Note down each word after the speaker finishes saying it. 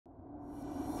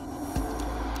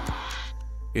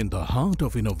In the heart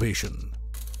of innovation,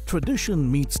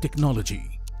 tradition meets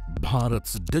technology.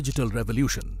 Bharat's digital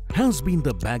revolution has been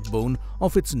the backbone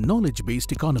of its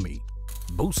knowledge-based economy,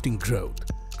 boosting growth,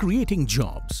 creating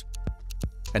jobs,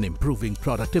 and improving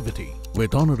productivity.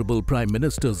 With Honorable Prime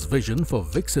Minister's vision for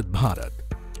Viksit Bharat,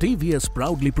 TVS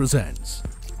proudly presents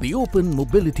the Open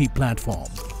Mobility Platform,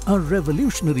 a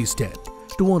revolutionary step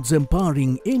towards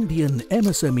empowering Indian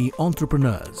MSME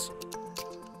entrepreneurs.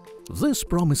 This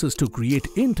promises to create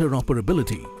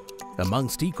interoperability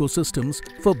amongst ecosystems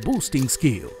for boosting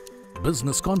scale,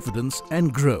 business confidence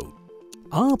and growth.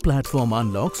 Our platform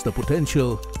unlocks the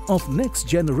potential of next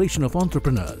generation of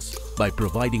entrepreneurs by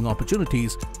providing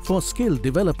opportunities for skill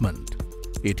development.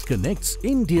 It connects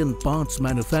Indian parts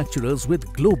manufacturers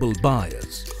with global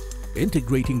buyers,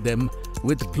 integrating them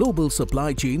with global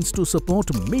supply chains to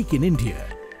support Make in India.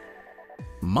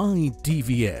 My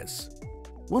TVS,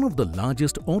 one of the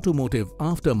largest automotive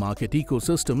aftermarket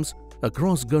ecosystems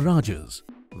across garages,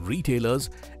 retailers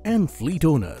and fleet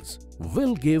owners,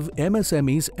 will give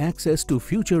MSMEs access to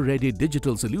future-ready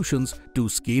digital solutions to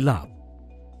scale up.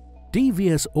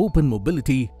 TVS Open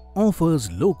Mobility offers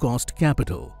low-cost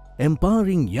capital,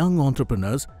 empowering young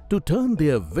entrepreneurs to turn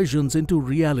their visions into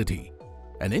reality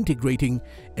and integrating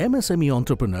MSME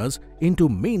entrepreneurs into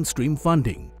mainstream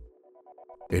funding.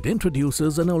 It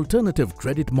introduces an alternative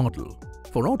credit model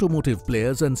for automotive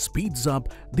players and speeds up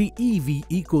the EV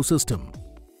ecosystem.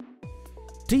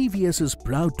 TVS is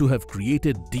proud to have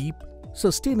created deep,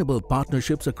 sustainable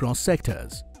partnerships across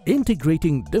sectors,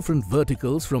 integrating different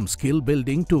verticals from skill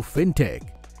building to fintech,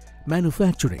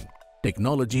 manufacturing,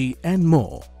 technology and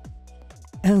more.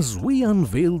 As we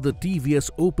unveil the TVS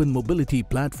Open Mobility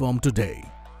Platform today,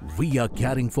 we are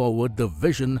carrying forward the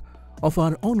vision of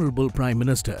our Honorable Prime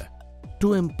Minister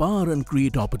to empower and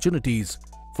create opportunities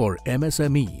for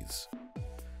MSMEs.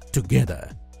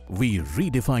 Together, we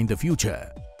redefine the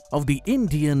future of the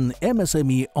Indian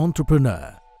MSME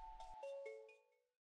entrepreneur.